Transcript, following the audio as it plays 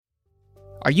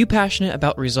Are you passionate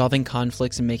about resolving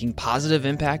conflicts and making positive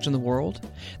impact in the world?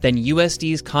 Then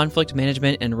USD's Conflict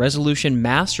Management and Resolution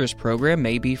Master's Program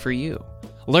may be for you.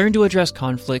 Learn to address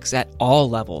conflicts at all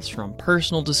levels, from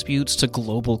personal disputes to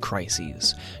global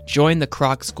crises. Join the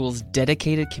Kroc School's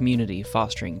dedicated community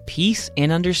fostering peace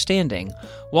and understanding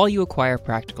while you acquire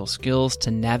practical skills to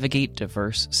navigate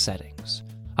diverse settings.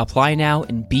 Apply now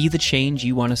and be the change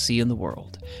you want to see in the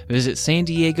world. Visit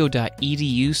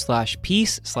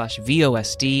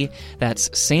sandiego.edu/peace/VOSD. That's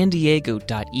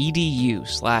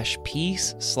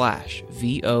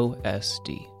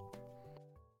sandiego.edu/peace/VOSD.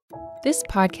 This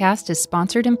podcast is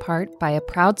sponsored in part by a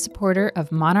proud supporter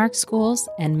of Monarch Schools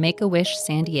and Make-A-Wish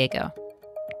San Diego.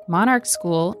 Monarch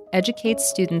School educates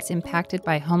students impacted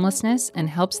by homelessness and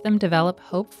helps them develop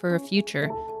hope for a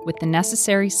future with the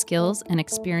necessary skills and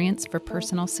experience for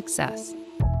personal success.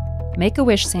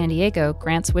 Make-A-Wish San Diego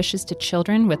grants wishes to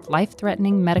children with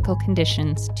life-threatening medical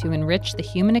conditions to enrich the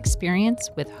human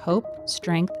experience with hope,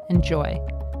 strength, and joy.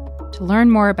 To learn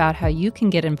more about how you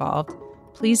can get involved,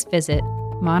 please visit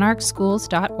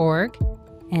monarchschools.org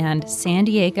and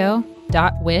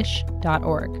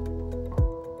sandiego.wish.org.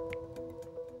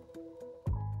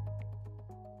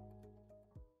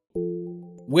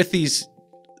 With these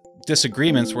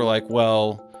disagreements, we're like,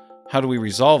 well, how do we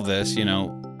resolve this?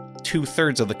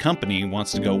 2/3 of the company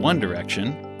wants to go one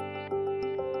direction,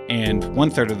 and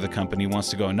 1/3 of the company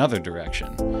wants to go another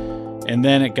direction. And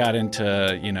then it got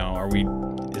into,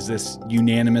 is this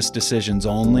unanimous decisions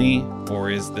only, or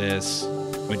is this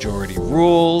majority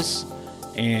rules?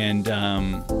 And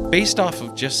based off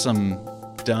of just some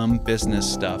dumb business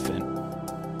stuff, and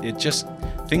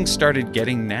things started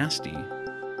getting nasty.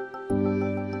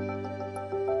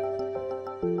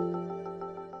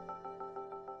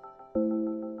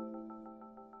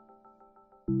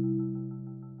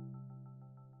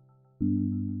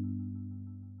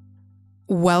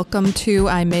 Welcome to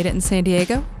I Made It in San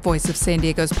Diego, Voice of San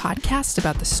Diego's podcast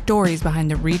about the stories behind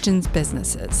the region's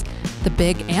businesses, the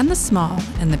big and the small,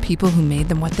 and the people who made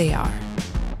them what they are.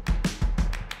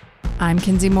 I'm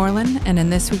Kinsey Moreland, and in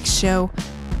this week's show,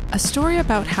 a story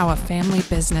about how a family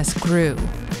business grew,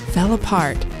 fell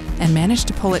apart, and managed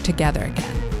to pull it together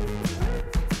again.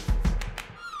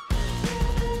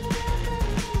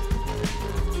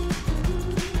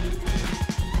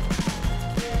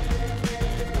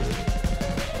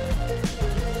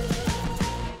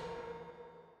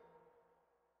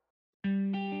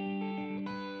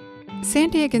 San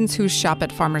Diegans who shop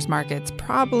at farmers markets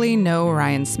probably know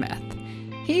Ryan Smith.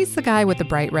 He's the guy with the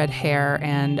bright red hair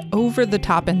and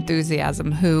over-the-top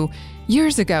enthusiasm who,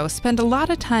 years ago, spent a lot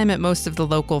of time at most of the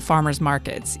local farmers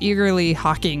markets, eagerly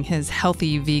hawking his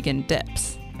healthy vegan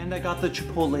dips. And I got the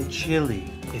Chipotle chili.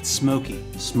 It's smoky,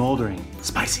 smoldering,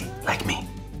 spicy, like me.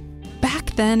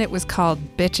 Back then, it was called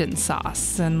bitchin'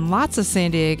 sauce, and lots of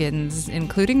San Diegans,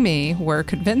 including me, were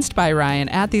convinced by Ryan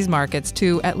at these markets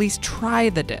to at least try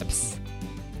the dips.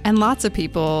 And lots of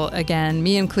people, again,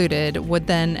 me included, would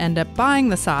then end up buying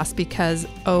the sauce because,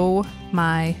 oh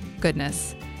my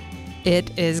goodness, it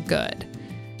is good.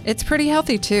 It's pretty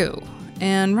healthy too.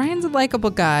 And Ryan's a likable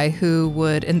guy who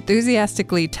would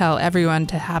enthusiastically tell everyone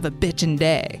to have a bitchin'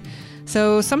 day.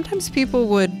 So sometimes people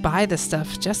would buy the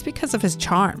stuff just because of his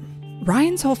charm.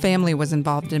 Ryan's whole family was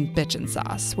involved in Bitchin'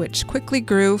 Sauce, which quickly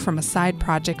grew from a side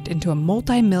project into a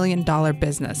multi-million-dollar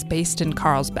business based in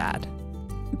Carlsbad.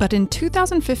 But in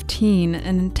 2015,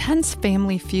 an intense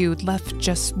family feud left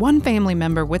just one family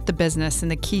member with the business and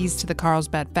the keys to the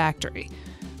Carlsbad factory,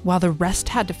 while the rest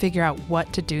had to figure out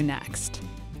what to do next.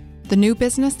 The new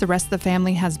business the rest of the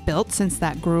family has built since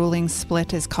that grueling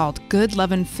split is called Good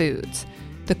Lovin' Foods,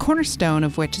 the cornerstone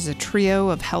of which is a trio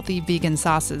of healthy vegan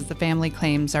sauces the family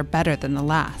claims are better than the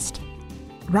last.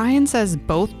 Ryan says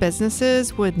both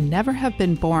businesses would never have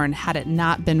been born had it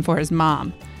not been for his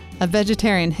mom, a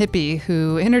vegetarian hippie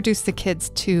who introduced the kids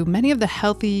to many of the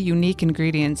healthy, unique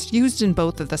ingredients used in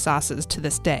both of the sauces to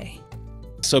this day.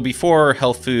 So before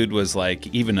health food was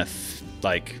even a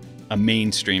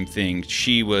mainstream thing,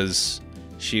 she was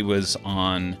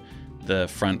on the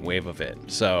front wave of it.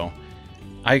 So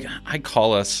I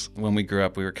call us, when we grew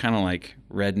up, we were kind of like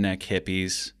redneck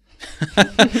hippies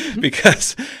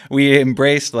because we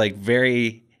embraced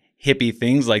very hippie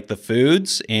things like the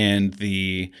foods and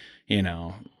the,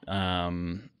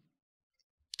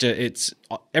 it's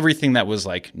everything that was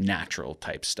natural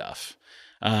type stuff.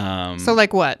 So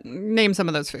what? Name some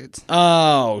of those foods.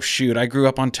 Oh, shoot. I grew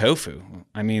up on tofu.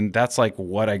 I mean, that's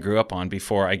what I grew up on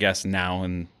before, I guess now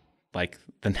in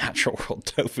the natural world,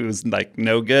 tofu is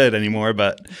no good anymore.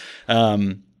 But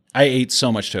I ate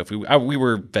so much tofu. We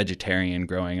were vegetarian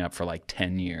growing up for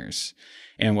 10 years.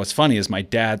 And what's funny is my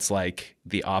dad's like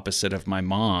the opposite of my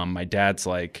mom. My dad's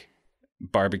like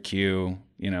barbecue,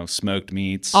 smoked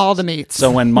meats. All the meats.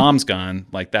 So when mom's gone,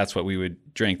 like that's what we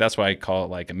would drink. That's why I call it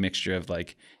like a mixture of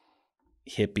like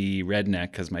hippie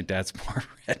redneck, because my dad's more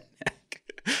redneck.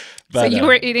 So you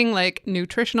were eating like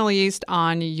nutritional yeast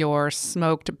on your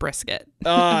smoked brisket.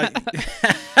 That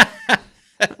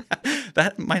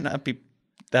might not be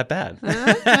that bad.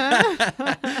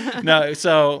 No,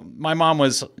 so my mom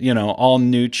was, all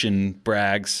nooch and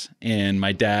brags, and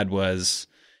my dad was,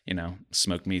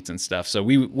 smoked meats and stuff. So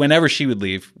whenever she would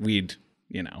leave, we'd,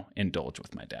 indulge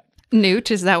with my dad.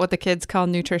 Nooch, is that what the kids call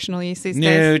nutritional yeast these days?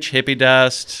 Nooch, hippie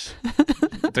dust.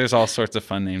 There's all sorts of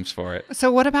fun names for it.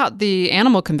 So what about the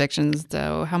animal convictions,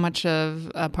 though? How much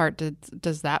of a part did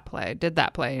that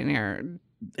play in your...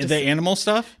 The animal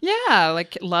stuff? Yeah,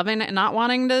 like loving it, not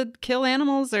wanting to kill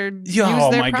animals or use their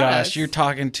oh my products. gosh, you're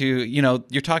talking to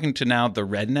now the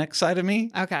redneck side of me.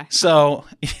 Okay. So,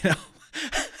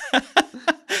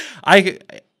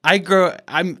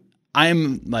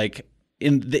 I'm like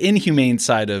in the inhumane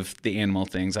side of the animal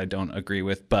things I don't agree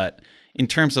with, but in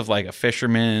terms of like a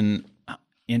fisherman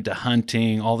into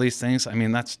hunting, all these things, I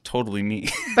mean, that's totally me.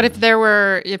 But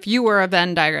if you were a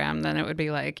Venn diagram, then it would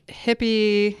be like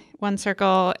hippie one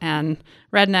circle and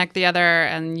redneck the other,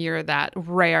 and you're that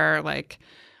rare like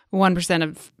 1%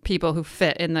 of people who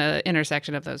fit in the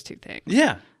intersection of those two things.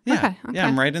 Yeah. Okay. Yeah,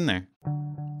 I'm right in there.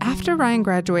 After Ryan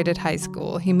graduated high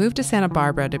school, he moved to Santa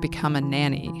Barbara to become a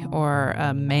nanny, or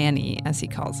a manny as he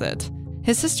calls it.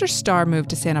 His sister Star moved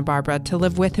to Santa Barbara to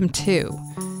live with him too.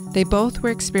 They both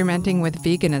were experimenting with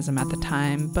veganism at the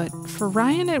time, but for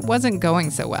Ryan it wasn't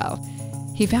going so well.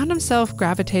 He found himself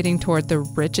gravitating toward the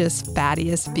richest,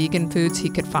 fattiest vegan foods he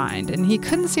could find, and he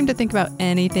couldn't seem to think about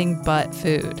anything but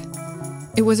food.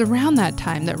 It was around that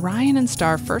time that Ryan and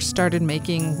Star first started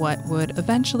making what would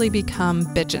eventually become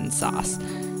bitchin' sauce,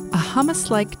 a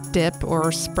hummus-like dip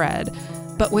or spread,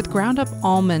 but with ground-up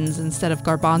almonds instead of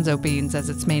garbanzo beans as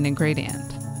its main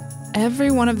ingredient.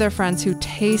 Every one of their friends who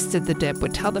tasted the dip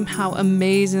would tell them how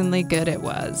amazingly good it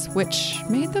was, which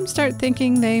made them start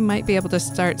thinking they might be able to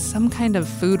start some kind of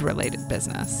food-related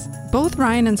business. Both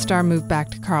Ryan and Star moved back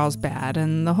to Carlsbad,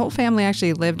 and the whole family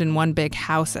actually lived in one big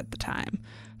house at the time.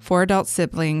 4 adult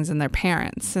siblings and their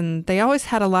parents, and they always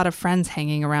had a lot of friends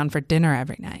hanging around for dinner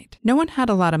every night. No one had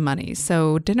a lot of money,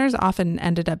 so dinners often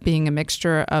ended up being a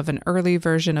mixture of an early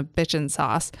version of bitchin'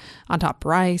 sauce on top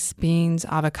rice, beans,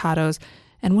 avocados,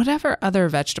 and whatever other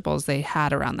vegetables they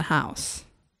had around the house.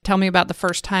 Tell me about the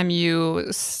first time you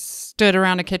stood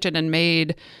around a kitchen and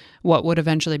made what would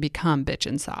eventually become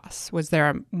bitchin' sauce. Was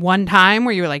there one time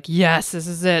where you were like, yes, this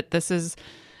is it,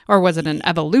 or was it an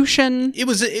evolution?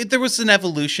 There was an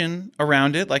evolution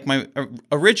around it. Like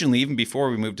originally, even before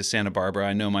we moved to Santa Barbara,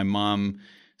 I know my mom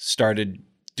started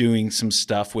doing some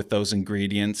stuff with those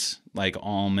ingredients, like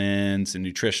almonds and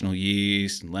nutritional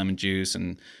yeast and lemon juice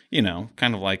and,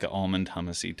 kind of like an almond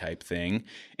hummusy type thing.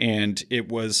 And it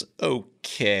was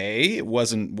okay. It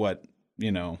wasn't what,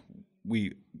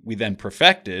 we then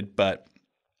perfected, but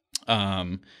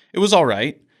it was all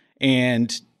right.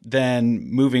 And then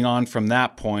moving on from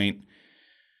that point,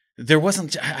 there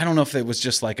wasn't, I don't know if it was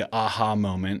just like an aha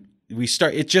moment.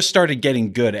 It just started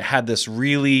getting good. It had this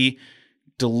really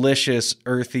delicious,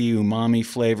 earthy, umami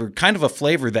flavor, kind of a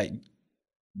flavor that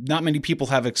not many people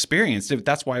have experienced.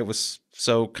 That's why it was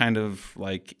so kind of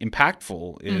like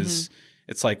impactful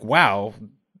It's like, wow,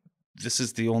 this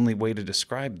is the only way to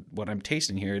describe what I'm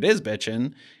tasting here. It is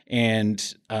bitchin'.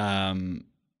 And,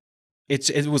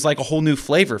 it was like a whole new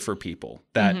flavor for people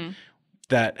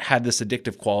that had this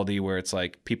addictive quality where it's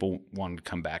like people wanted to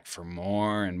come back for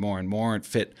more and more and more and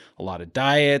fit a lot of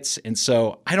diets. And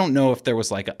so I don't know if there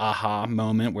was like an aha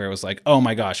moment where it was like, oh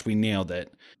my gosh, we nailed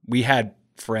it. We had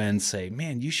friends say,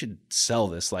 man, you should sell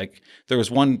this. Like there was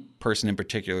one person in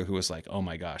particular who was like, oh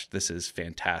my gosh, this is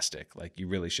fantastic. Like you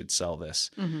really should sell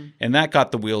this. And that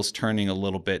got the wheels turning a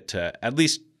little bit to at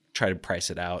least try to price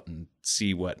it out and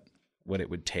see what it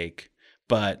would take.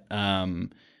 But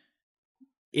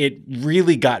it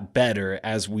really got better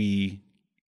as we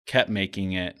kept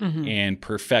making it and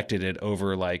perfected it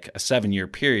over like a 7-year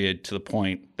period to the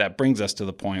point that brings us to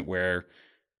the point where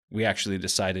we actually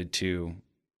decided to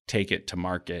take it to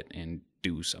market and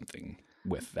do something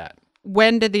with that.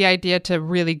 When did the idea to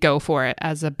really go for it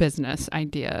as a business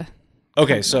idea?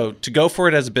 Okay, so to go for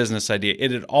it as a business idea,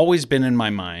 it had always been in my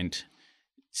mind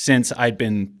since I'd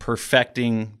been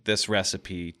perfecting this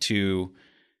recipe to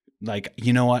like,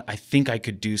 you know what, I think I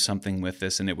could do something with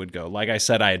this and it would go. Like I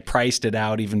said, I had priced it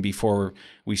out even before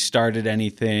we started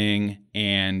anything.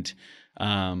 And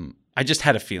I just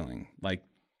had a feeling like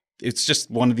it's just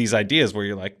one of these ideas where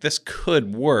you're like, this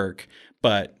could work,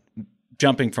 but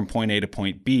jumping from point A to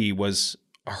point B was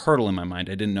a hurdle in my mind.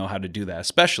 I didn't know how to do that,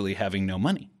 especially having no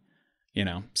money,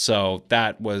 So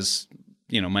that was,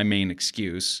 my main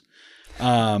excuse.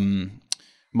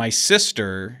 My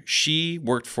sister, she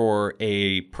worked for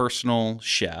a personal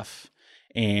chef,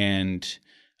 and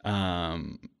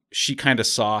she kind of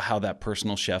saw how that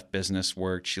personal chef business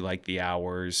worked. She liked the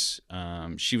hours.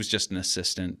 She was just an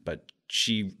assistant, but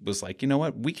she was like, you know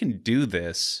what? We can do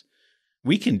this.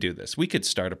 We could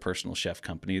start a personal chef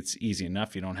company. It's easy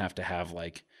enough. You don't have to have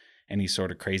like any sort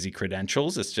of crazy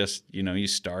credentials. It's just, you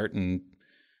start and,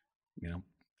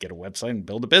 get a website and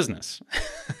build a business.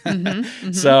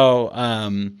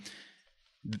 So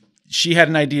she had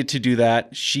an idea to do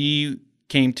that. She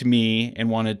came to me and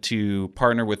wanted to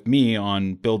partner with me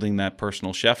on building that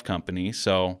personal chef company.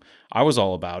 So I was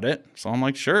all about it. So I'm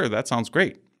like, sure, that sounds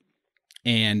great.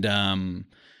 And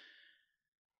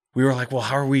we were like, well,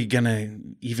 how are we going to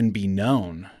even be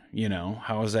known?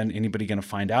 How is anybody going to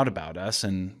find out about us?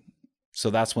 And so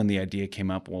that's when the idea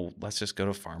came up, well, let's just go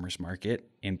to farmer's market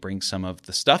and bring some of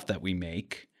the stuff that we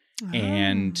make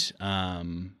and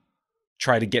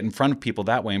try to get in front of people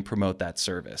that way and promote that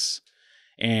service.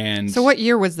 And so what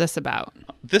year was this about?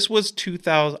 This was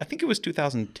 2000. I think it was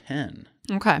 2010.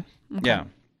 Okay. Yeah.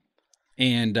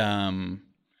 And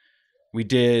we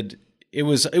did. It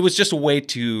was just a way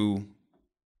to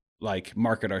like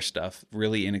market our stuff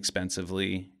really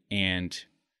inexpensively, and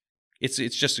it's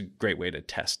just a great way to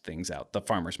test things out. The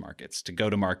farmers markets, to go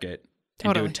to market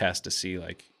and do a test to see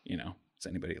like, does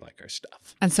anybody like our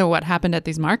stuff? And so what happened at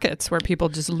these markets? Were people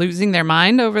just losing their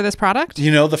mind over this product?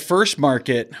 The first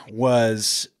market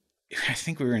was, I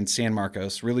think we were in San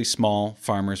Marcos, really small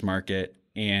farmers market.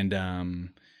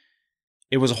 And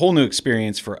it was a whole new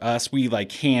experience for us. We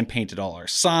like hand painted all our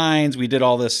signs. We did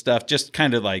all this stuff, just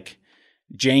kind of like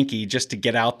janky, just to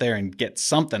get out there and get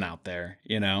something out there,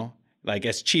 like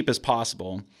as cheap as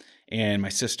possible. And my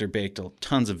sister baked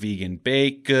tons of vegan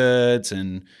baked goods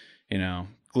and,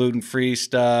 gluten-free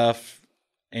stuff.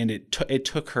 And it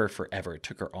took her forever. It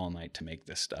took her all night to make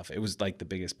this stuff. It was like the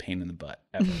biggest pain in the butt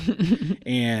ever.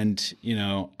 And,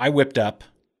 I whipped up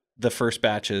the first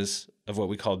batches of what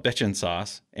we called bitchin'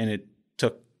 sauce, and it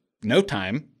took no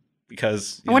time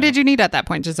because... What did you need at that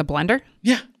point? Just a blender?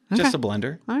 Yeah, just a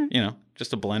blender. All right.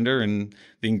 Just a blender and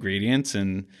the ingredients.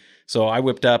 And so I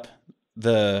whipped up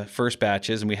the first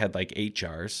batches, and we had like 8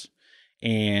 jars.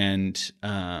 And...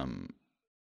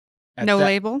 no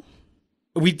label?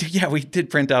 We did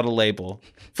print out a label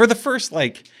for the first,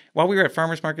 while we were at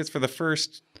farmers markets for the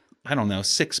first,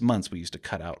 6 months, we used to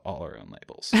cut out all our own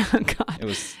labels. Oh,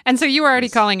 God. And so you were already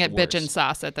calling it bitchin'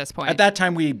 sauce at this point. At that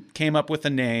time, we came up with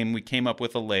a name. We came up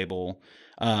with a label.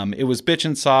 It was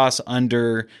bitchin' sauce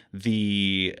under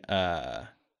the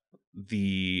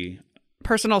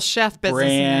personal chef business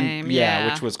brand, name.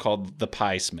 Yeah, which was called the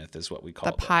Pie Smith is what we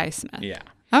called it. The Pie Smith. Yeah.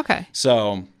 Okay.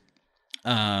 So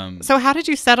how did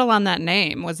you settle on that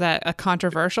name? Was that a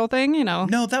controversial thing,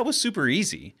 No, that was super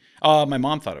easy. My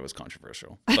mom thought it was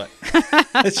controversial, but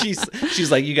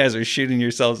she's like, you guys are shooting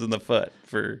yourselves in the foot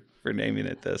for naming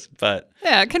it this. But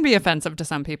yeah, it can be offensive to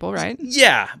some people, right?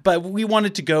 Yeah, but we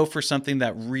wanted to go for something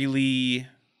that really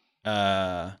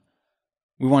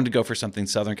we wanted to go for something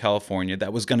Southern California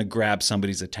that was going to grab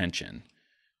somebody's attention,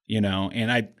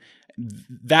 and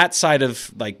that side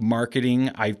of like marketing,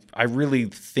 I really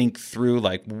think through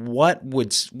like what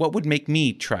would make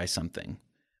me try something?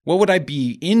 What would I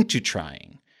be into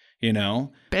trying?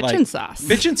 Bitchin' sauce.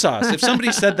 Bitchin' sauce. If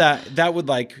somebody said that would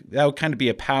kind of be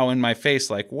a pow in my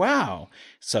face, like, wow,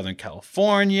 Southern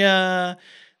California,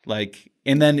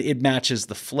 and then it matches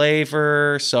the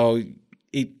flavor. So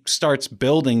it starts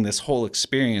building this whole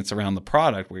experience around the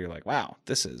product where you're like, wow,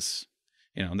 this is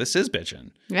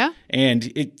bitchin'. Yeah.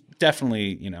 And it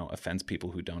definitely, offends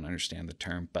people who don't understand the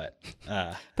term, but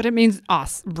it means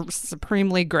awesome,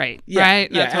 supremely great, yeah,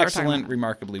 right? That's excellent,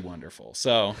 remarkably wonderful.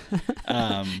 So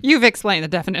you've explained the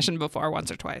definition before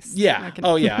once or twice. Yeah.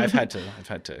 I've had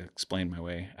to explain my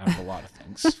way out of a lot of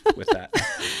things with that.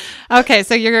 Okay,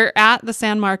 so you're at the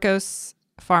San Marcos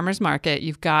Farmers Market.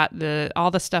 You've got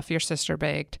all the stuff your sister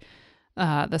baked,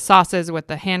 the sauces with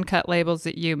the hand cut labels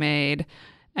that you made,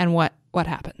 and what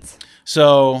happens?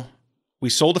 So we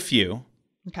sold a few.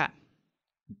 Okay.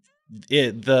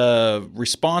 The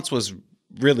response was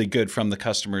really good from the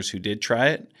customers who did try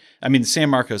it. I mean, San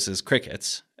Marcos is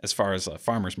crickets as far as a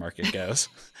farmer's market goes.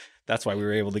 That's why we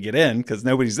were able to get in, because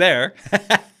nobody's there.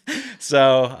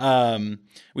 So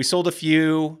we sold a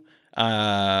few.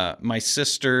 My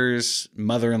sister's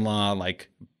mother-in-law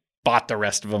bought the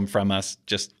rest of them from us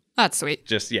just That's sweet.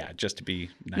 Just to be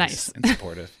nice, Nice. and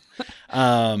supportive.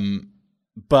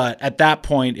 But at that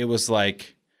point, it was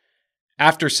like,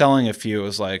 after selling a few, it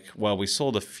was like, well, we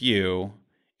sold a few.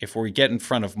 If we get in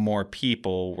front of more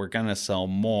people, we're going to sell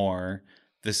more.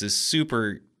 This is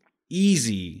super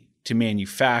easy to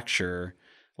manufacture.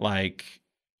 Like,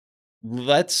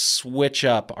 let's switch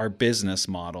up our business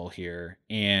model here.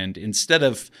 And instead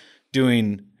of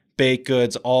doing baked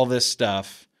goods, all this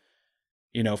stuff,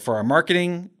 for our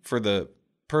marketing, for the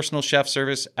personal chef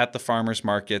service at the farmers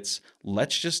markets,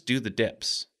 let's just do the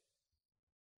dips,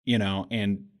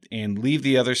 and leave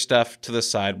the other stuff to the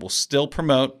side. We'll still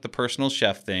promote the personal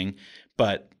chef thing,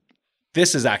 but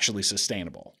this is actually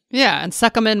sustainable. Yeah, and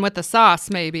suck them in with the sauce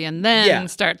maybe, and then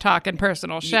start talking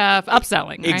personal chef,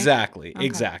 upselling, right? Exactly, Okay.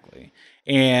 exactly.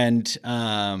 And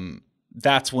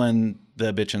that's when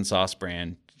the Bitchin' Sauce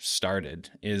brand started,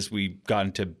 is we got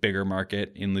into bigger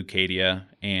market in Leucadia,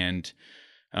 and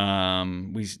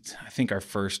I think our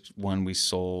first one we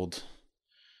sold,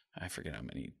 I forget how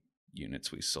many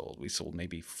units we sold. We sold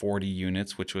maybe 40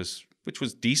 units, which was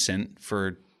decent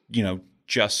for,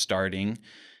 just starting.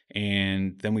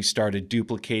 And then we started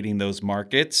duplicating those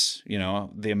markets,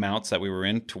 the amounts that we were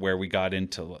in, to where we got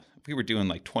into, we were doing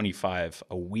like 25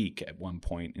 a week at one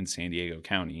point in San Diego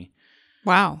County.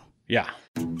 Wow. Yeah.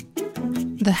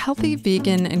 The healthy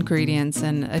vegan ingredients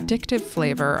and addictive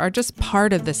flavor are just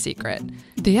part of the secret.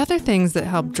 The other things that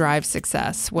helped drive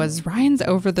success was Ryan's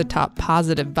over-the-top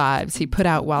positive vibes he put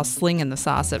out while slinging the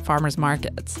sauce at farmers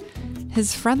markets.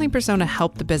 His friendly persona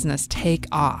helped the business take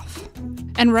off.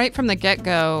 And right from the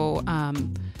get-go,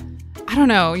 I don't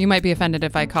know, you might be offended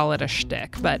if I call it a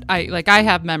shtick, but I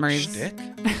have memories. Shtick?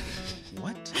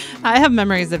 What? I have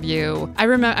memories of you.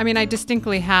 I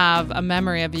distinctly have a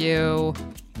memory of you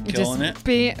Killing it?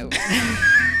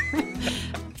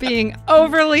 being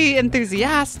overly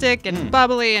enthusiastic and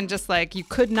bubbly, and just like you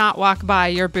could not walk by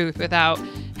your booth without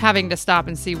having to stop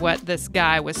and see what this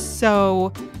guy was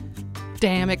so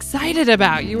damn excited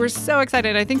about. You were so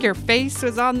excited. I think your face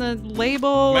was on the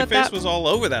label. My face was all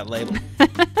over that label.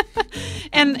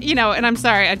 And, and I'm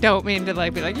sorry, I don't mean to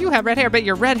be like, you have red hair, but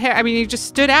your red hair, you just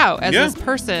stood out as this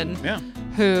person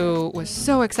who was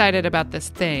so excited about this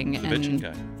thing. The bitchin'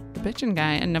 guy. The bitchin'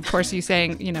 guy. And of course you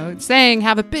saying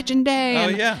have a bitchin' day. Oh,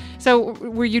 and yeah. So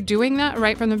were you doing that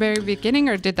right from the very beginning,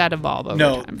 or did that evolve over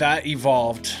time? No, that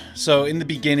evolved. So in the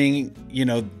beginning,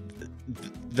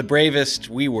 the bravest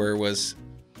we were was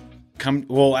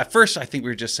at first I think we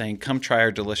were just saying, come try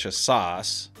our delicious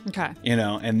sauce. Okay.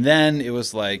 And then it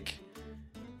was like,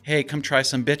 hey, come try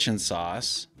some bitchin'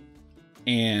 sauce.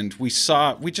 And we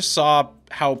just saw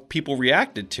how people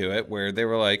reacted to it, where they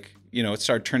were like, it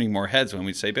started turning more heads when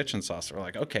we'd say bitchin' sauce. We're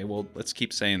like, okay, well, let's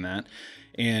keep saying that.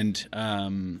 And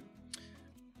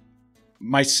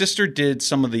my sister did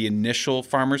some of the initial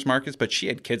farmers markets, but she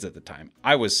had kids at the time.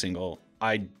 I was single.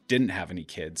 I didn't have any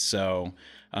kids. So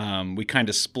we kind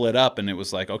of split up, and it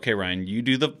was like, okay, Ryan, you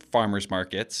do the farmers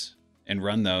markets and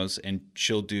run those, and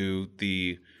she'll do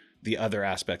the other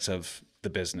aspects of the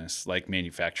business, like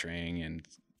manufacturing and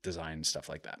design and stuff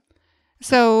like that.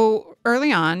 So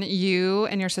early on, you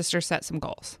and your sister set some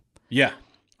goals. Yeah.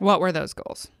 What were those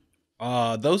goals?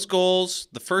 Those goals,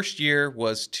 the first year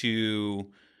was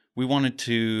we wanted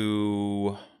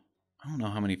to, I don't know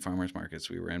how many farmers markets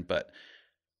we were in, but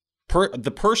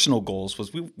the personal goals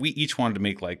was we each wanted to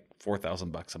make like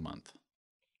 $4,000 a month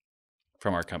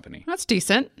from our company. That's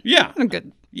decent. Yeah.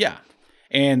 Good. Yeah.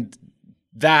 And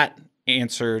that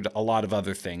answered a lot of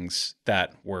other things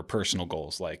that were personal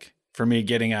goals, like for me,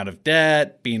 getting out of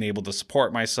debt, being able to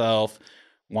support myself,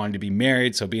 wanting to be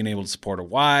married, so being able to support a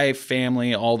wife,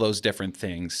 family, all those different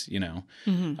things,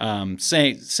 Mm-hmm.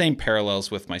 Same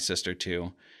parallels with my sister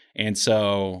too. And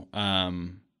so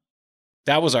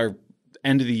that was our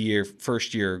end of the year,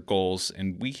 first year goals,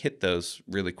 and we hit those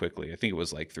really quickly. I think it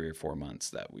was like 3 or 4 months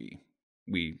that we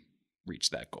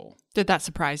reached that goal. Did that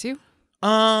surprise you?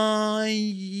 Or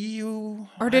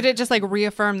did it just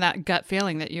reaffirm that gut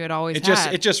feeling that you had always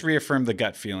had? It just reaffirmed the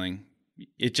gut feeling.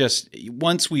 It just,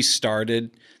 once we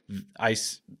started,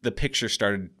 the picture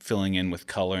started filling in with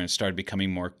color and started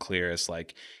becoming more clear as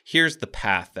like, here's the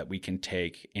path that we can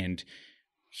take, and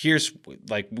here's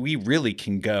like, we really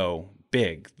can go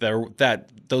big.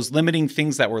 Those limiting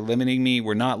things that were limiting me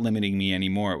were not limiting me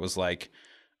anymore. It was like,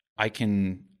 I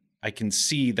can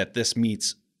see that this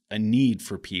meets a need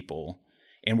for people,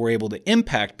 and we're able to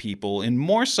impact people in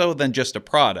more so than just a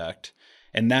product.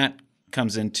 And that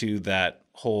comes into that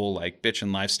whole like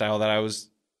bitchin' lifestyle that I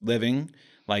was living,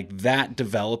 like that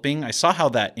developing. I saw how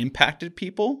that impacted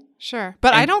people. Sure.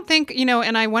 But I don't think,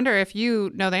 and I wonder if you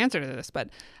know the answer to this, but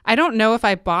I don't know if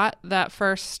I bought that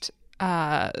first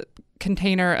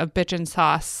container of bitchin'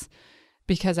 sauce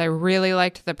because I really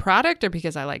liked the product or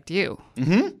because I liked you.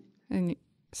 Mm-hmm. And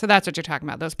so that's what you're talking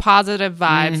about, those positive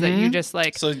vibes that you just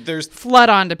flood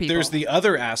onto people. There's the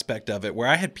other aspect of it where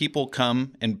I had people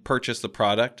come and purchase the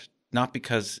product, not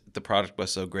because the product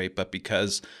was so great, but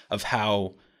because of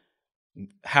how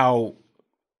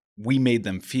we made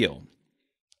them feel.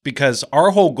 Because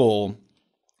my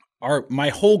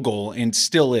whole goal, and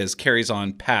still is, carries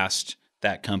on past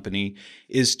that company,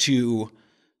 is to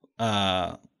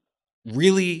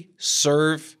really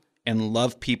serve and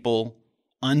love people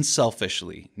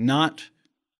unselfishly.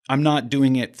 I'm not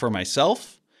doing it for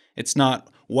myself. It's not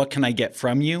what can I get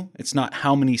from you. It's not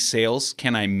how many sales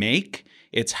can I make.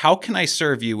 It's how can I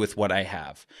serve you with what I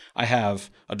have. I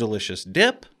have a delicious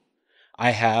dip.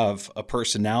 I have a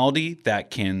personality that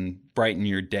can brighten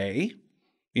your day,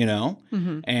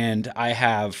 and I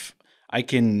have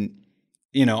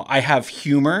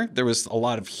humor. There was a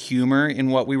lot of humor in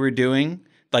what we were doing,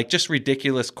 like just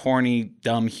ridiculous, corny,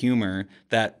 dumb humor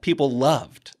that people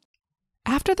loved.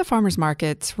 After the farmers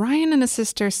markets, Ryan and his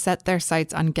sister set their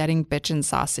sights on getting bitchin'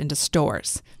 sauce into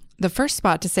stores. The first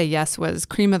spot to say yes was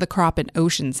Cream of the Crop in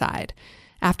Oceanside.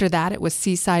 After that, it was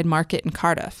Seaside Market in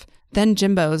Cardiff. Then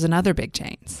Jimbo's and other big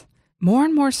chains. More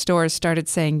and more stores started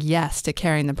saying yes to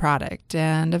carrying the product,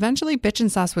 and eventually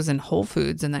bitchin' sauce was in Whole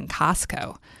Foods and then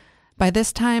Costco. By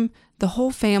this time, the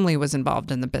whole family was involved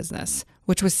in the business,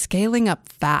 which was scaling up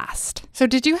fast. So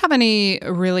did you have any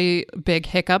really big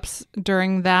hiccups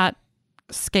during that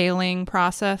scaling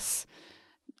process?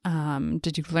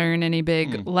 Did you learn any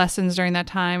big lessons during that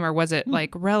time, or was it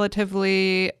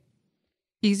relatively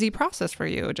easy process for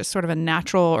you, just sort of a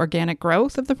natural organic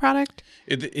growth of the product?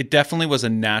 It definitely was a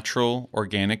natural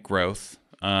organic growth.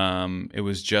 It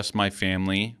was just my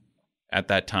family at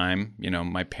that time.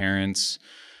 My parents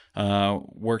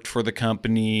worked for the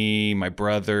company. My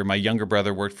younger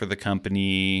brother worked for the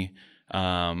company.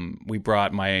 We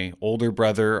brought my older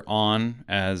brother on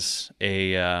as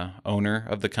a owner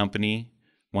of the company,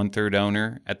 1/3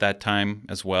 owner at that time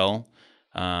as well.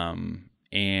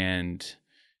 And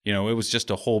it was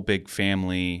just a whole big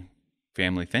family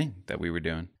thing that we were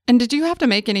doing. And did you have to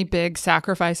make any big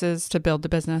sacrifices to build the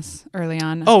business early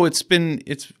on? Oh, it's been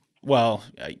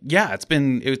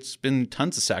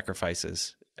tons of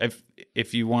sacrifices. If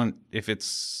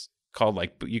it's called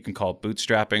you can call it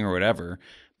bootstrapping or whatever,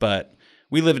 but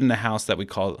we lived in a house that we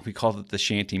called it the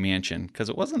Shanty Mansion because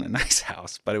it wasn't a nice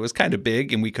house, but it was kind of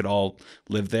big and we could all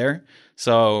live there.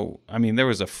 So, there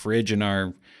was a fridge in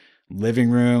our living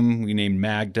room. We named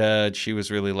Magda. She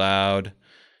was really loud.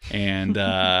 And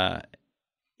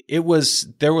there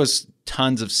was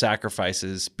tons of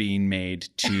sacrifices being made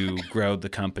to grow the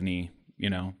company,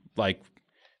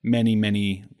 many,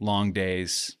 many long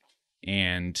days.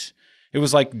 And it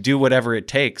was like do whatever it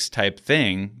takes type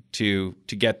thing to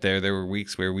get there. There were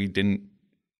weeks where we didn't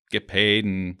get paid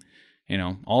and,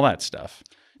 all that stuff.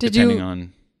 Depending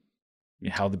on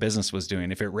how the business was doing.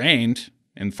 If it rained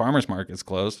and farmers markets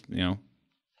closed, no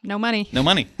money. No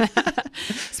money.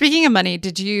 Speaking of money,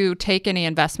 did you take any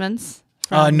investments?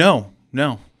 No,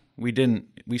 we didn't.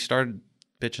 We started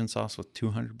bitchin' sauce with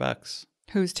 $200.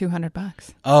 Who's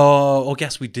 $200? Oh,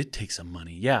 guess we did take some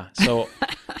money. Yeah. So,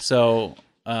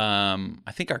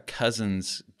 I think our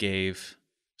cousins gave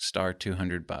Star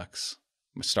 $200.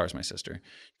 Star's my sister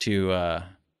to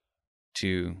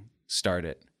start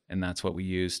it, and that's what we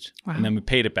used. Wow. And then we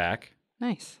paid it back.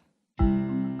 Nice.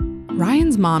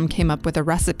 Ryan's mom came up with a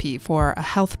recipe for a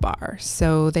health bar,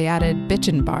 so they added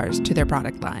bitchin' bars to their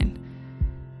product line.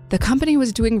 The company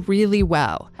was doing really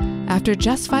well. After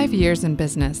just 5 years in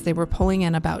business, they were pulling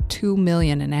in about $2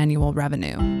 million in annual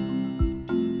revenue.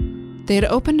 They had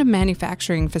opened a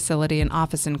manufacturing facility and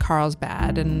office in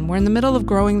Carlsbad and were in the middle of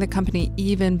growing the company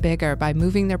even bigger by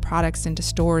moving their products into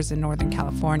stores in Northern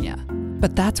California.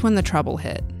 But that's when the trouble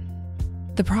hit.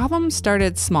 The problem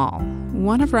started small.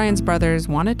 One of Ryan's brothers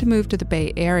wanted to move to the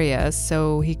Bay Area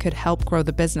so he could help grow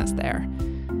the business there.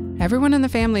 Everyone in the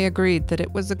family agreed that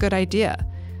it was a good idea,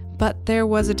 but there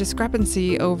was a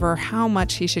discrepancy over how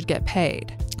much he should get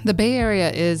paid. The Bay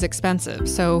Area is expensive,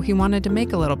 so he wanted to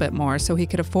make a little bit more so he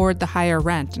could afford the higher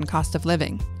rent and cost of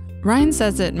living. Ryan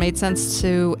says it made sense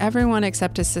to everyone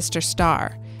except his sister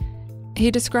Star. He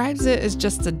describes it as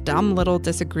just a dumb little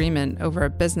disagreement over a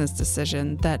business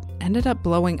decision that ended up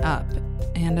blowing up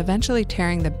and eventually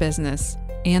tearing the business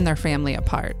and their family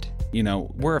apart.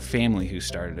 We're a family who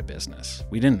started a business.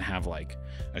 We didn't have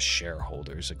a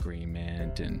shareholders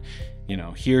agreement and,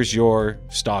 here's your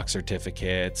stock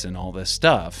certificates and all this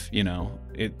stuff,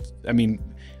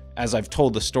 as I've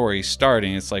told the story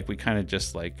starting, it's like we kind of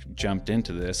just jumped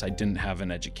into this. I didn't have an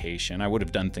education. I would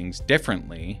have done things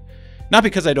differently, not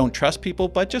because I don't trust people,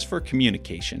 but just for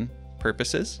communication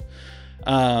purposes.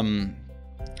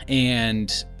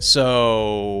 And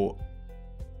so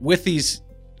with these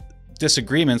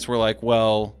disagreements, we're like,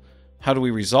 well, how do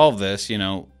we resolve this?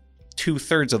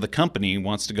 2/3 of the company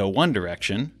wants to go one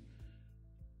direction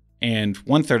and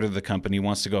 1/3 of the company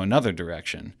wants to go another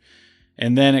direction.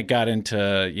 And then it got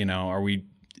into,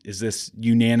 is this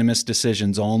unanimous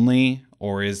decisions only,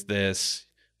 or is this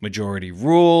majority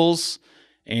rules?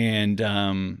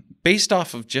 And based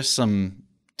off of just some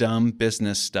dumb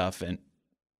business stuff, and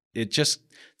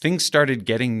things started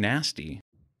getting nasty.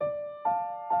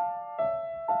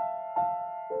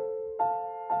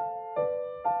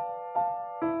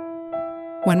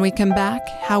 When we come back,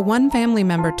 how one family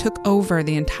member took over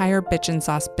the entire Bitchin'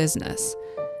 Sauce business,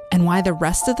 and why the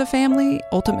rest of the family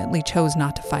ultimately chose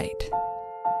not to fight.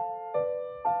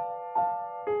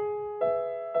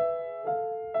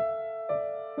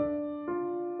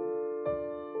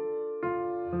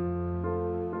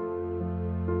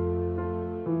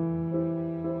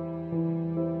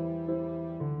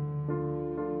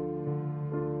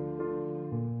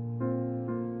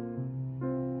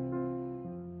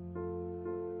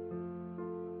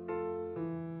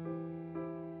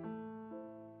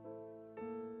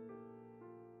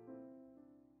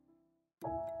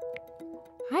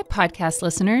 Hi, podcast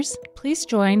listeners. Please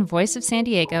join Voice of San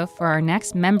Diego for our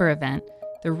next member event,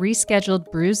 the rescheduled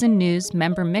Brews and News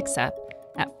Member Mix-Up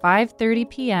at 5:30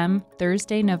 p.m.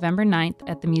 Thursday, November 9th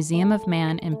at the Museum of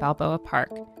Man in Balboa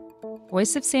Park.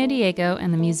 Voice of San Diego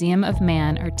and the Museum of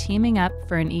Man are teaming up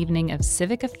for an evening of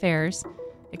civic affairs,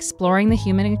 exploring the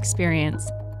human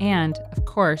experience, and, of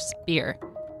course, beer.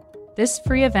 This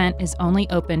free event is only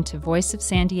open to Voice of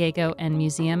San Diego and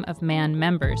Museum of Man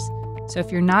members, so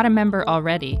if you're not a member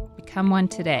already, become one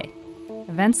today.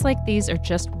 Events like these are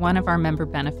just one of our member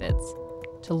benefits.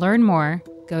 To learn more,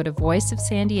 go to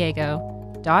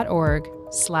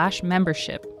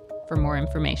voiceofsandiego.org/membership for more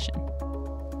information.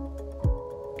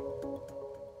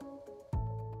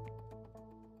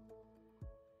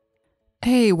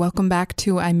 Hey, welcome back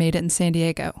to I Made It in San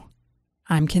Diego.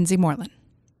 I'm Kinsey Moreland.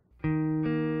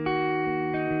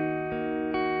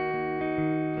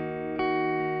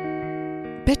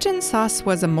 Bitchin' Sauce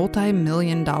was a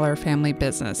multi-million-dollar family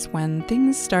business when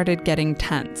things started getting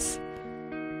tense.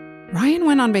 Ryan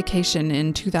went on vacation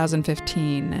in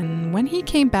 2015, and when he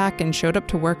came back and showed up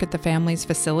to work at the family's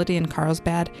facility in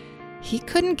Carlsbad, he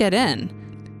couldn't get in.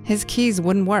 His keys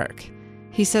wouldn't work.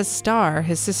 He says Star,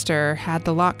 his sister, had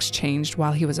the locks changed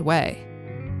while he was away.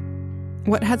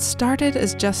 What had started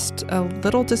as just a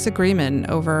little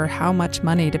disagreement over how much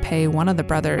money to pay one of the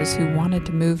brothers who wanted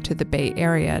to move to the Bay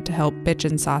Area to help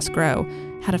Bitchin' Sauce grow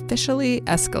had officially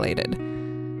escalated.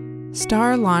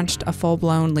 Star launched a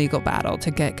full-blown legal battle to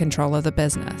get control of the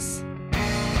business.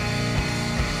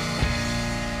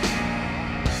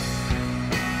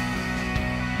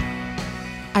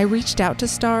 I reached out to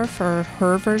Star for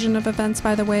her version of events,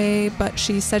 by the way, but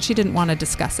she said she didn't want to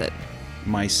discuss it.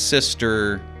 My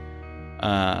sister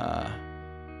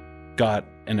got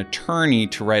an attorney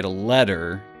to write a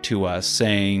letter to us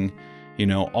saying,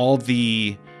 all of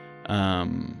the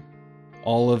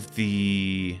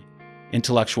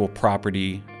intellectual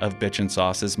property of Bitchin'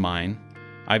 Sauce is mine.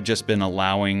 I've just been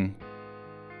allowing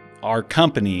our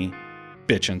company,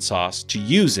 Bitchin' Sauce, to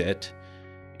use it.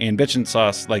 And Bitchin'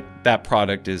 Sauce, that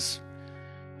product is,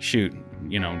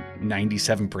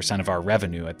 97% of our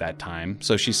revenue at that time.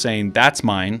 So she's saying, that's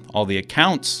mine. All the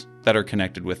accounts that are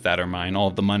connected with that are mine. All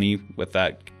of the money with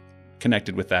that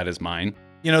connected with that is mine.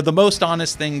 The most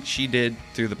honest thing she did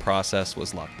through the process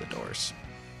was lock the doors.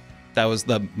 That was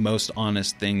the most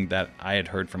honest thing that I had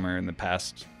heard from her in the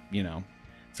past,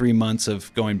 3 months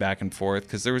of going back and forth,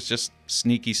 because there was just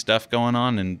sneaky stuff going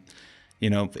on. And,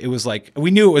 it was like,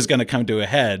 we knew it was going to come to a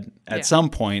head at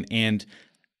some point, and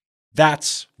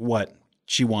that's what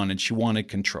she wanted. She wanted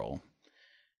control.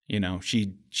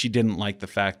 She didn't like the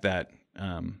fact that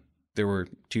there were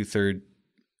 2/3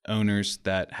 owners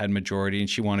that had majority, and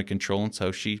she wanted control, and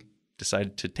so she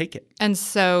decided to take it. And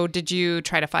so did you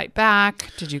try to fight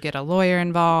back? Did you get a lawyer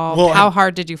involved? Well, how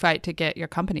hard did you fight to get your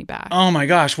company back? Oh my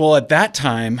gosh. Well, at that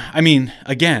time,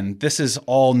 again, this is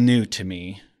all new to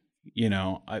me.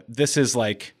 This is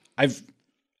like, I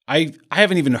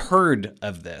haven't even heard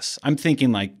of this. I'm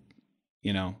thinking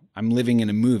I'm living in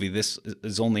a movie. This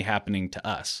is only happening to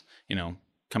us,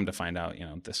 come to find out,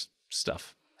 this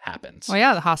stuff happens. Well,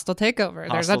 yeah, the hostile takeover.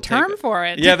 There's a Hostile term takeover. for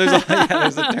it. Yeah,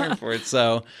 there's a term for it.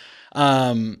 So,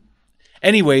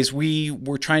 anyways, we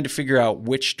were trying to figure out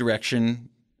which direction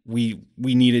we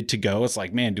needed to go. It's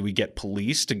like, man, do we get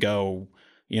police to go,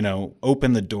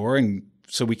 open the door and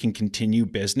so we can continue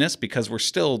business because we're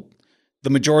still the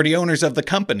majority owners of the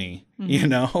company, and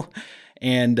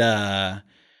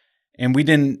we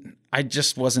didn't. I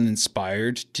just wasn't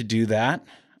inspired to do that.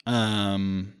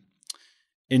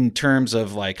 In terms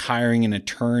of like hiring an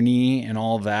attorney and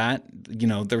all that,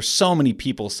 there's so many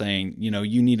people saying,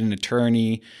 you need an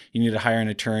attorney, you need to hire an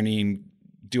attorney and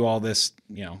do all this,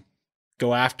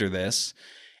 go after this.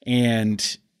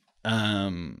 And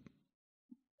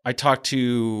I talked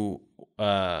to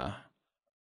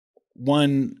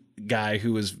one guy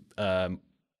who was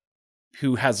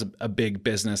who has a big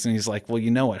business, and he's like, well,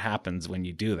 what happens when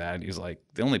you do that? He's like,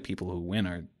 the only people who win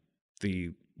are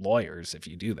the lawyers if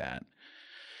you do that.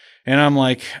 And I'm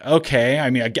like, okay, I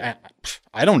mean,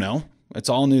 I don't know. It's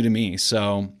all new to me.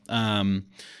 So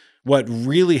what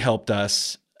really helped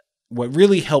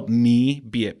me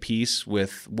be at peace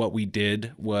with what we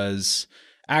did was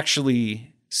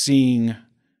actually seeing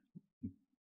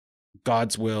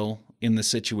God's will in the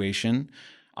situation.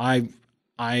 I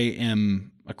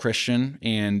am a Christian,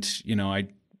 and I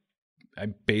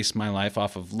base my life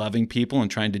off of loving people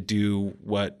and trying to do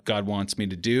what God wants me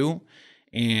to do.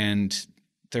 And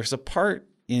there's a part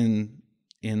in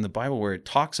the Bible where it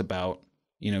talks about,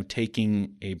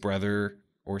 taking a brother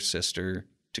or sister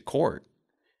to court.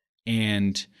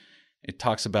 And it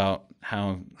talks about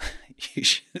how you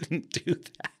shouldn't do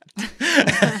that.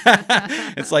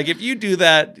 It's like, if you do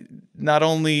that, not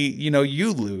only,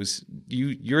 you lose,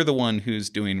 you're the one who's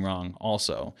doing wrong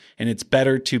also. And it's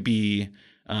better to be,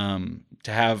 to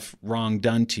have wrong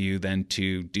done to you than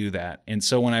to do that. And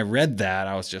so when I read that,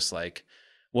 I was just like,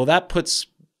 well, that puts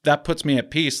me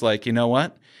at peace. Like, you know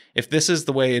what? If this is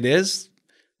the way it is,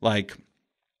 like,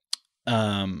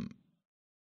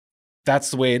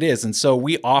 that's the way it is. And so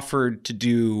we offered to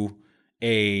do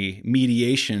a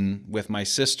mediation with my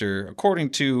sister according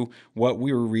to what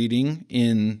we were reading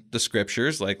in the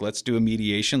scriptures. Like, let's do a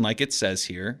mediation like it says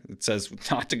here. It says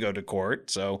not to go to court.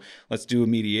 So let's do a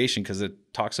mediation because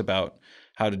it talks about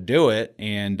how to do it.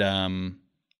 And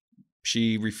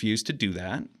she refused to do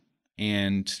that.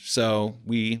 And so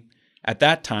at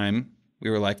that time,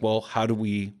 we were like, well, how do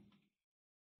we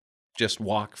just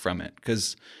walk from it?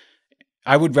 Because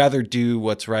I would rather do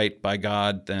what's right by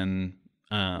God than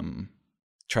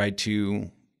try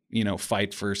to,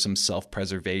 fight for some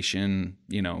self-preservation,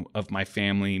 of my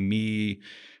family.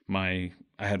 I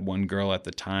had one girl at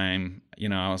the time.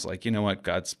 I was like, you know what?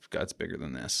 God's bigger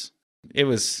than this. It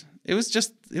was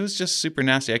just super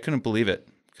nasty. I couldn't believe it.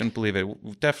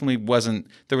 It definitely wasn't.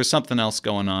 There was something else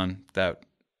going on that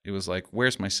it was like,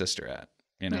 where's my sister at?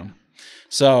 Yeah.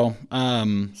 So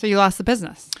you lost the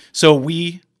business. So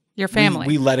your family,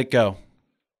 we let it go.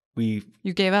 You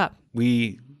gave up.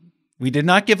 We did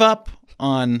not give up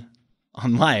on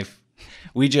life.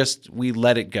 We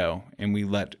let it go, and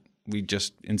we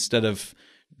just, instead of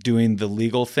doing the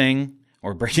legal thing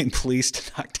or bringing police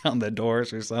to knock down the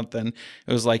doors or something,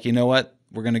 it was like, you know what?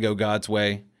 We're going to go God's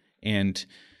way. And,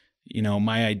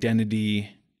 my identity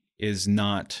is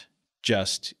not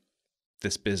just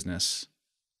this business.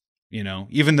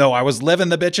 Even though I was living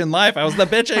the bitchin' life, I was the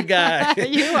bitchin' guy.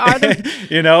 You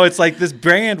are it's like this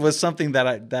brand was something that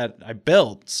I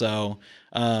built. So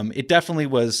it definitely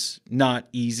was not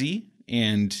easy.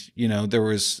 And, there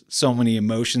was so many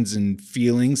emotions and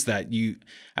feelings that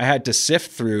I had to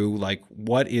sift through, like,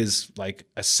 what is like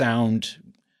a sound,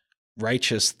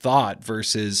 righteous thought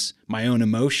versus my own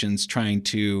emotions trying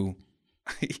to,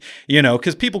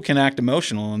 because people can act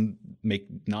emotional and make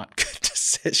not good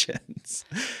decisions.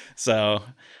 So,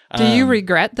 do you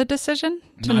regret the decision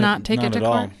to not take it to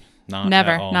court?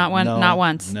 Never. Not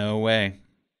once. No way.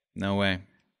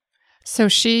 So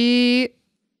she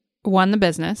won the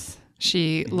business.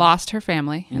 She lost her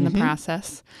family in the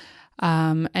process.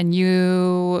 And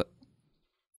you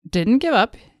didn't give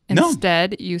up.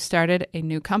 Instead, you started a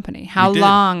new company. How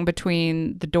long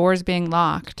between the doors being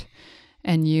locked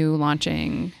and you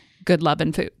launching Good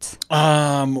Lovin' Foods?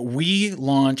 We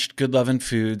launched Good Lovin'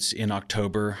 Foods in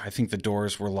October. I think the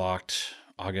doors were locked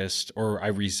August, or I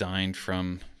resigned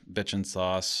from Bitchin'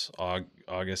 Sauce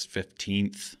August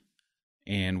 15th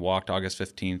and walked August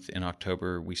 15th. In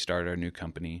October, we started our new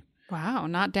company. Wow,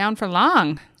 not down for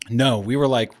long. No, we were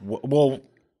like, well,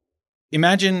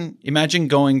 imagine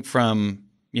going from,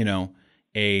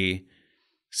 a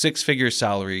 6-figure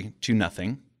salary to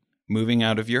nothing, moving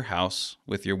out of your house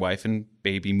with your wife and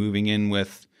baby, moving in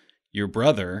with your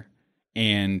brother,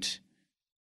 and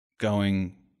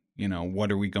going, what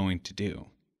are we going to do?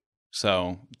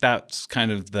 So that's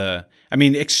kind of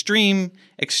extreme,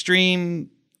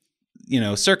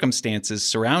 circumstances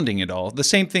surrounding it all. The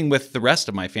same thing with the rest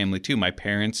of my family too. My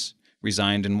parents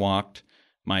resigned and walked.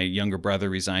 My younger brother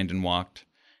resigned and walked.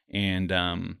 And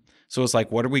so it's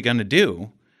like, what are we going to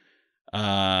do?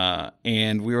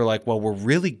 And we were like, well, we're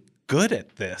really good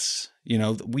at this.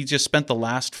 We just spent the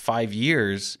last 5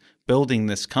 years building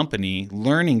this company,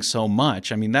 learning so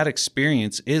much. I mean, that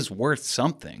experience is worth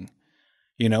something.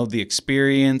 The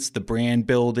experience, the brand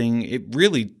building,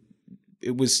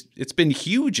 it's been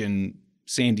huge in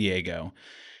San Diego.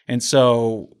 And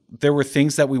so there were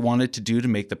things that we wanted to do to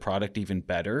make the product even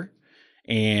better.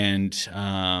 And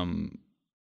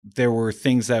there were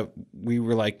things that we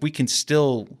were like, we can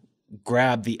still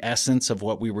grab the essence of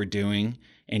what we were doing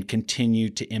and continue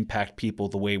to impact people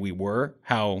the way we were.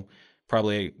 How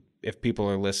probably if people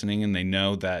are listening and they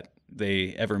know that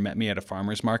they ever met me at a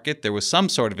farmer's market, there was some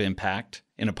sort of impact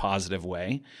in a positive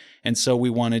way. And so we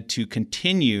wanted to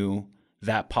continue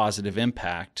that positive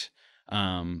impact.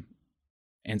 And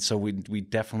so we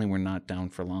definitely were not down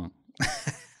for long.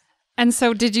 And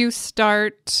so did you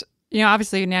start,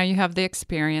 obviously now you have the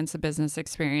experience, the business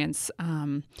experience.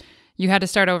 You had to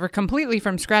start over completely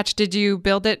from scratch. Did you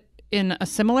build it in a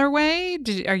similar way?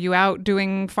 Are you out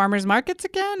doing farmers markets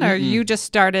again? Or you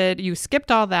just you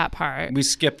skipped all that part? We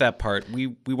skipped that part.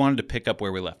 We wanted to pick up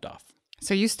where we left off.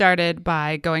 So you started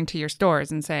by going to your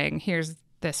stores and saying, here's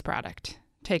this product.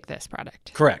 Take this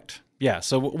product. Correct. Yeah.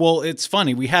 So, it's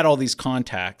funny. We had all these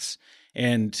contacts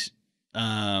and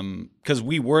because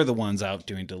we were the ones out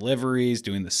doing deliveries,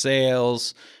 doing the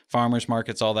sales, farmers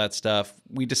markets, all that stuff.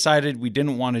 We decided we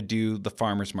didn't want to do the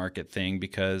farmers market thing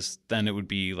because then it would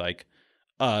be like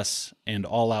us and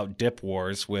all out dip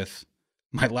wars with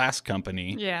my last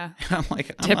company. Yeah. I'm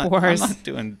like, Dip wars. I'm not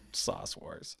doing sauce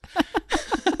wars.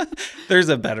 There's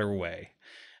a better way.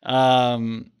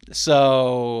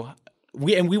 So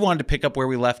we wanted to pick up where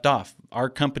we left off. Our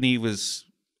company was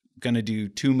going to do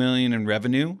 $2 million in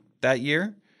revenue that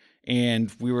year.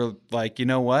 And we were like, you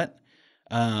know what?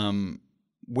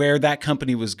 Where that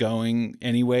company was going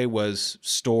anyway was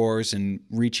stores and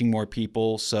reaching more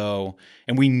people. So,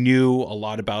 and we knew a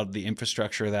lot about the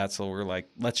infrastructure of that. So we're like,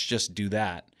 let's just do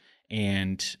that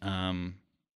and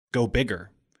go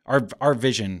bigger. Our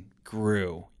vision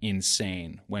grew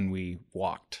insane when we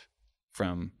walked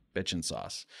from Bitchin'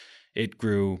 Sauce. It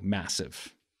grew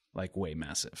massive, like way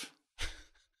massive.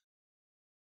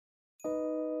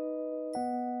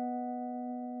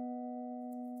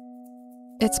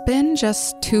 It's been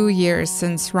just 2 years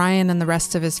since Ryan and the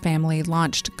rest of his family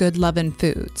launched Good Lovin'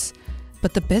 Foods,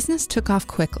 but the business took off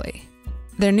quickly.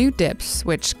 Their new dips,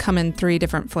 which come in 3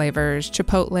 different flavors,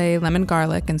 chipotle, lemon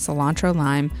garlic, and cilantro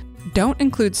lime, don't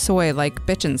include soy like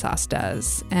Bitchin' Sauce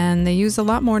does, and they use a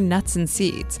lot more nuts and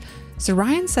seeds. So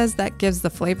Ryan says that gives the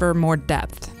flavor more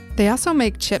depth. They also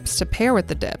make chips to pair with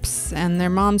the dips, and their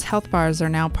mom's health bars are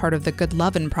now part of the Good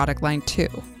Lovin' product line too.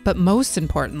 But most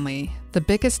importantly, the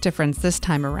biggest difference this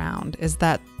time around is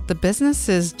that the business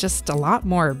is just a lot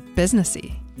more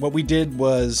businessy. What we did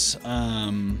was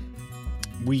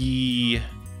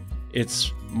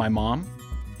it's my mom,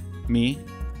 me,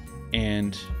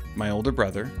 and my older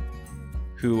brother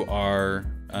who are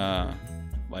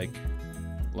like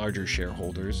larger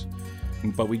shareholders,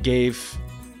 but we gave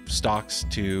stocks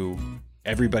to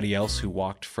everybody else who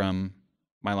walked from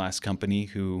my last company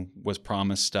who was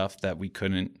promised stuff that we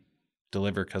couldn't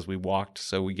deliver because we walked.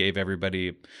 So we gave everybody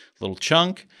a little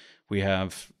chunk. We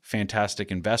have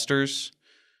fantastic investors.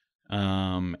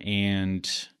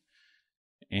 And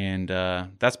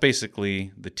that's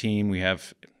basically the team we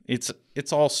have.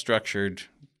 It's all structured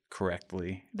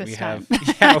correctly. We have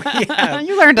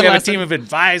you learned a lesson. We have a team of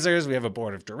advisors. We have a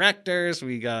board of directors.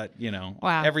 We got,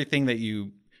 wow, everything that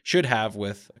you should have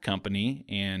with a company.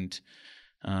 And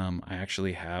I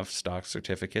actually have stock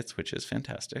certificates, which is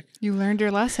fantastic. You learned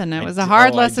your lesson. It was a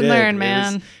hard lesson learned,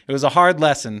 man. It was a hard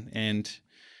lesson, and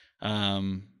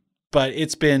but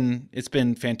it's been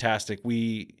fantastic.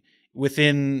 We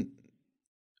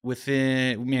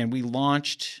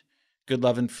launched Good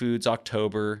Lovin' Foods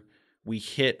October. We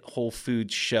hit Whole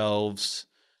Foods shelves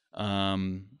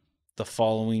the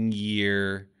following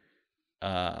year.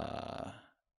 I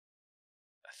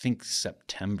think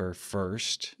September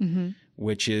 1st,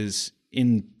 which is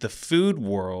in the food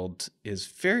world is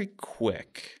very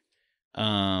quick.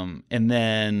 And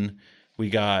then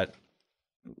we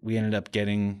ended up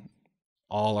getting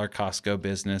all our Costco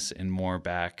business and more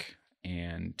back.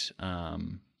 And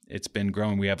it's been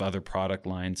growing. We have other product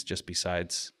lines just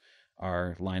besides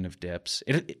our line of dips.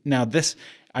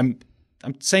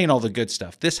 saying all the good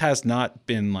stuff. This has not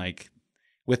been like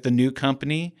with the new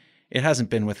company. It hasn't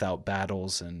been without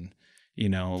battles and, you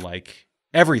know, like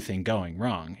everything going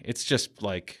wrong. It's just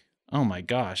like, oh my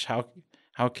gosh,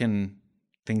 how can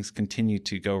things continue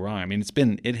to go wrong? I mean,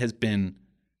 it has been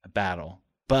a battle,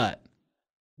 but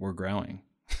we're growing.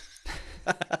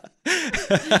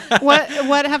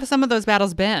 What have some of those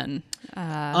battles been?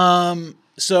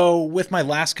 So with my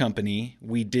last company,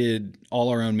 we did all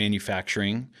our own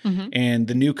manufacturing, and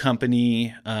the new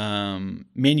company,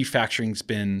 manufacturing's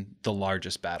been the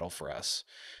largest battle for us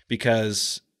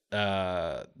because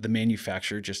the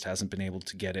manufacturer just hasn't been able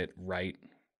to get it right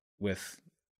with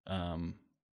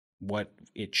what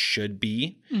it should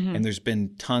be. And there's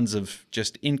been tons of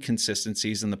just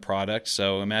inconsistencies in the product.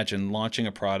 So imagine launching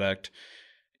a product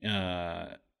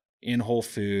in Whole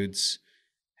Foods,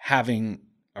 having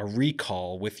a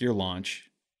recall with your launch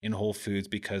in Whole Foods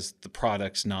because the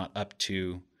product's not up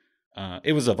to,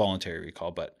 it was a voluntary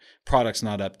recall, but product's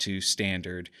not up to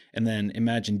standard. And then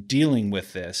imagine dealing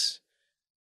with this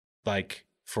like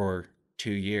for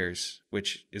 2 years,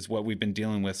 which is what we've been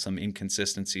dealing with, some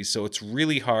inconsistencies. So it's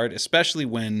really hard, especially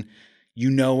when you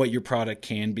know what your product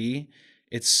can be.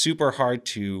 It's super hard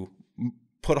to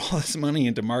put all this money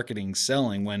into marketing,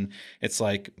 selling when it's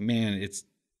like, man, it's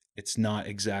not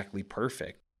exactly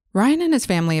perfect. Ryan and his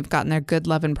family have gotten their Good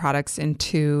Lovin' products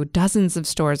into dozens of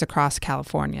stores across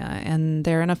California, and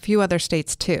they're in a few other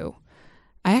states too.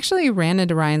 I actually ran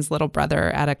into Ryan's little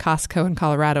brother at a Costco in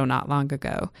Colorado not long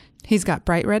ago. He's got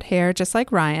bright red hair just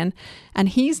like Ryan, and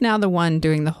he's now the one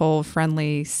doing the whole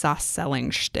friendly sauce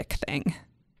selling shtick thing.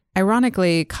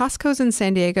 Ironically, Costco's in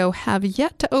San Diego have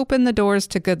yet to open the doors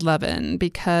to Good Lovin'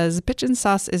 because Bitchin'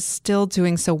 Sauce is still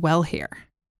doing so well here.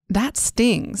 That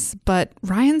stings, but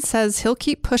Ryan says he'll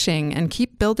keep pushing and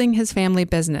keep building his family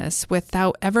business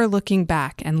without ever looking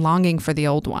back and longing for the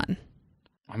old one.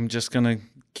 I'm just going to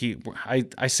keep,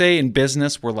 I say in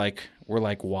business, we're like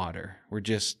water. We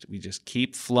just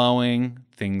keep flowing.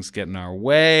 Things get in our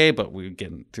way, but we're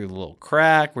getting through the little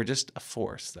crack. We're just a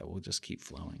force that will just keep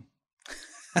flowing.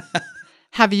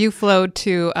 Have you flowed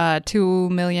to 2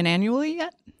 million annually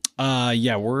yet?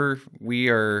 Yeah, we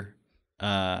are,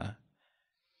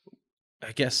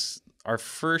 I guess our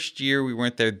first year we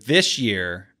weren't there. This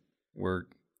year we're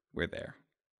there.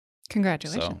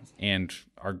 Congratulations. So, and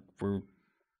we're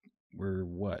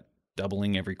what?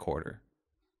 Doubling every quarter.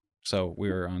 So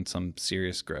we're on some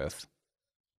serious growth.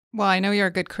 Well, I know you're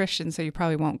a good Christian, so you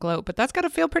probably won't gloat, but that's got to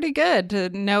feel pretty good to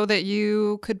know that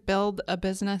you could build a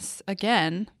business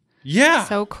again. Yeah.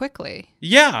 So quickly.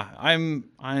 Yeah, I'm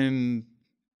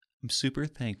super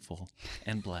thankful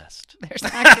and blessed. There's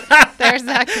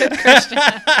that good Christian.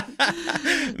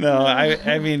 No,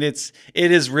 I mean it's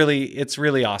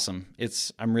really awesome.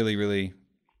 It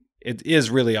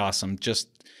is really awesome. Just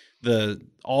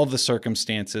all the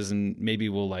circumstances, and maybe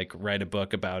we'll like write a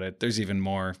book about it. There's even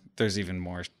more.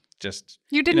 Just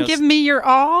you didn't give me your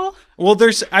all. Well,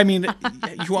 you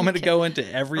want me to go into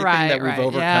everything that we've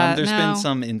overcome? Yeah, There's been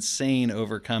some insane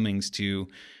overcomings to,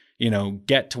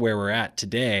 get to where we're at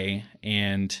today.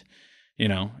 And,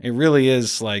 it really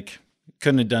is like,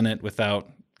 couldn't have done it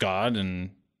without God and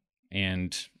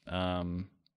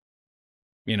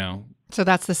So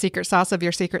that's the secret sauce of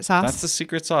your secret sauce? That's the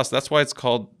secret sauce. That's why it's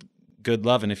called Good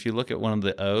Love. And if you look at one of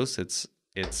the O's,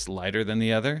 it's lighter than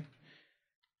the other.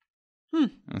 And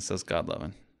it says God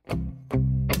Lovin'.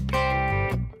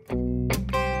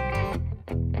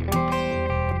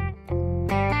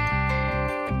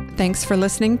 Thanks for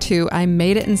listening to I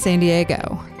Made It in San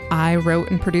Diego. I wrote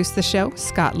and produced the show,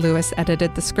 Scott Lewis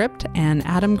edited the script, and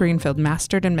Adam Greenfield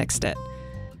mastered and mixed it.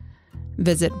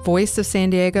 Visit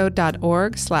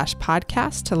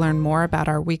voiceofsandiego.org/podcast to learn more about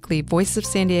our weekly Voice of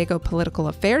San Diego political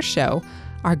affairs show,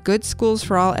 our Good Schools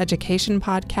for All education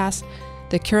podcast,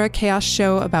 the Cura Chaos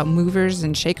show about movers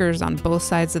and shakers on both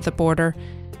sides of the border,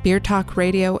 Beer Talk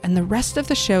Radio, and the rest of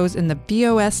the shows in the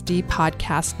VOSD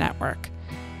podcast network.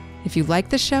 If you like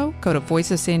the show, go to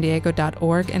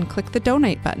voiceofsandiego.org and click the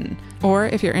donate button. Or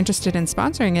if you're interested in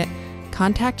sponsoring it,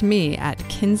 contact me at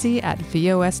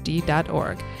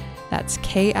kinsey@vosd.org. That's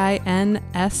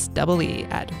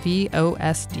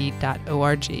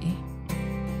KINSEE@vosd.org.